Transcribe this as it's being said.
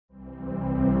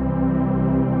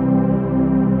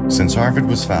Since Harvard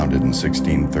was founded in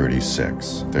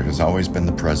 1636, there has always been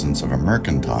the presence of a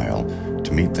mercantile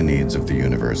to meet the needs of the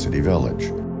university village.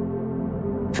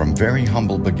 From very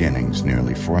humble beginnings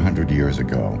nearly 400 years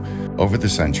ago, over the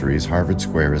centuries, Harvard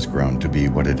Square has grown to be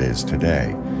what it is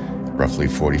today. Roughly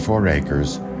 44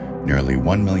 acres, nearly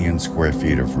 1 million square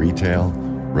feet of retail,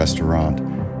 restaurant,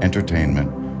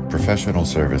 entertainment, professional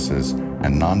services,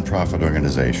 and nonprofit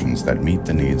organizations that meet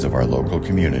the needs of our local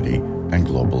community and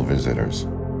global visitors.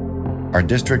 Our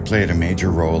district played a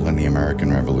major role in the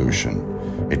American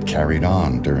Revolution. It carried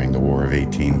on during the War of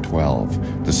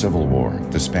 1812, the Civil War,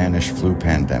 the Spanish flu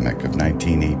pandemic of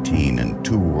 1918, and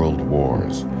 2 world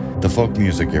wars. The folk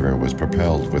music era was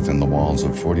propelled within the walls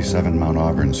of 47 Mount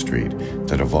Auburn Street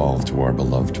that evolved to our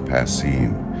beloved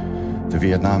Passine. The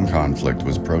Vietnam conflict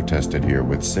was protested here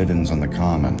with sit-ins on the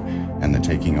Common and the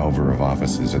taking over of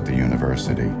offices at the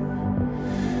university.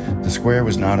 The square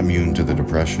was not immune to the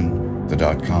Depression, the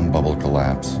dot-com bubble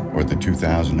collapse, or the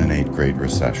 2008 Great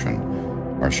Recession.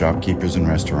 Our shopkeepers and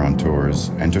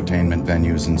restaurateurs, entertainment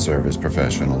venues and service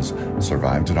professionals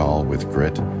survived it all with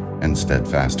grit and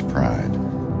steadfast pride.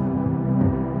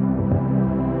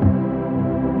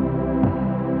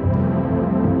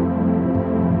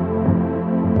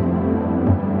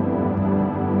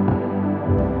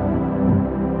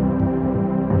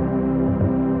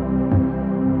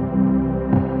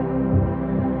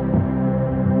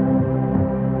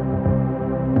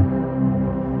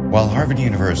 While Harvard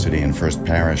University and First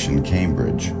Parish in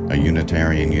Cambridge, a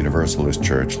Unitarian Universalist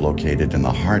church located in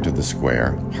the heart of the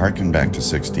square, harken back to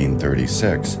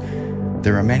 1636,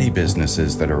 there are many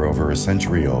businesses that are over a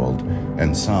century old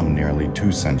and some nearly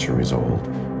 2 centuries old,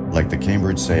 like the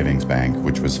Cambridge Savings Bank,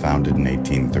 which was founded in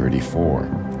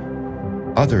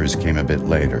 1834. Others came a bit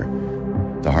later.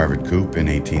 The Harvard Coop in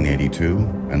 1882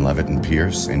 and Levitt and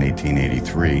Pierce in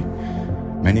 1883.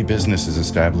 Many businesses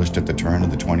established at the turn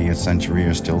of the 20th century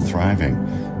are still thriving,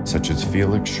 such as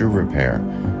Felix Shoe Repair,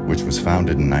 which was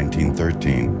founded in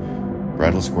 1913,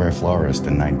 Brattle Square Florist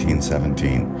in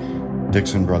 1917,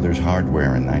 Dixon Brothers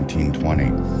Hardware in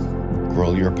 1920,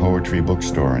 Grolier Poetry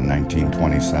Bookstore in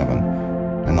 1927,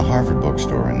 and the Harvard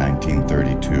Bookstore in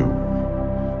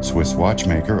 1932. Swiss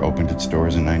Watchmaker opened its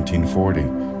doors in 1940,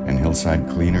 and Hillside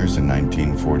Cleaners in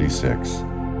 1946.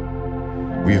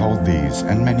 We hold these,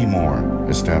 and many more,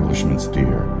 establishments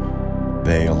dear.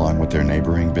 They, along with their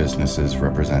neighboring businesses,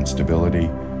 represent stability,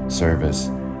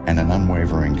 service, and an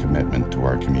unwavering commitment to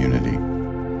our community.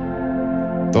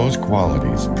 Those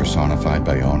qualities, personified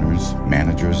by owners,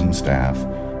 managers, and staff,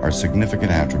 are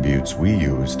significant attributes we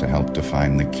use to help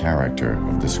define the character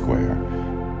of the square.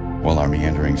 While our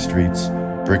meandering streets,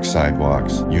 brick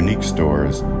sidewalks, unique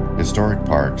stores, historic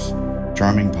parks,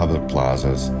 charming public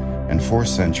plazas, and 4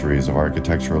 centuries of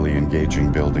architecturally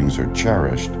engaging buildings are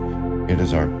cherished, it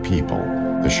is our people,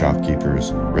 the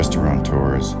shopkeepers,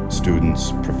 restaurateurs,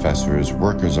 students, professors,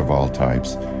 workers of all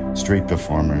types, street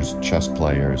performers, chess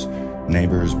players,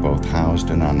 neighbors both housed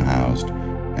and unhoused,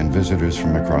 and visitors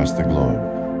from across the globe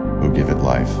who give it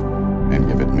life and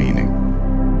give it meaning.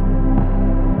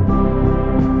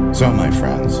 So, my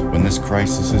friends, when this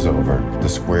crisis is over, the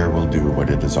square will do what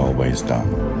it has always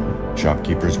done.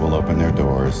 Shopkeepers will open their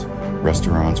doors,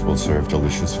 restaurants will serve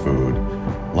delicious food,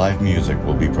 live music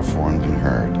will be performed and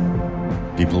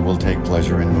heard. People will take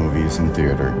pleasure in movies and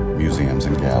theater, museums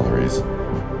and galleries.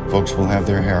 Folks will have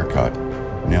their hair cut,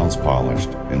 nails polished,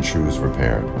 and shoes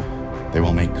repaired. They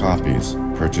will make copies,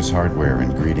 purchase hardware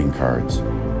and greeting cards.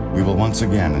 We will once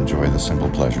again enjoy the simple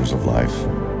pleasures of life,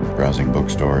 browsing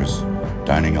bookstores,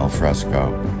 dining al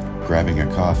fresco, grabbing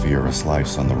a coffee or a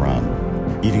slice on the run,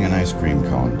 eating an ice cream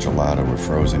cone, gelato, or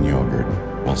frozen yogurt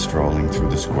while strolling through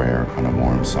the square on a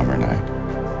warm summer night.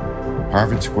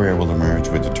 Harvard Square will emerge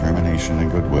with determination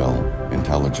and goodwill,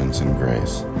 intelligence and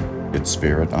grace, its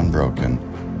spirit unbroken,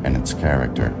 and its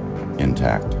character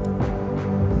intact.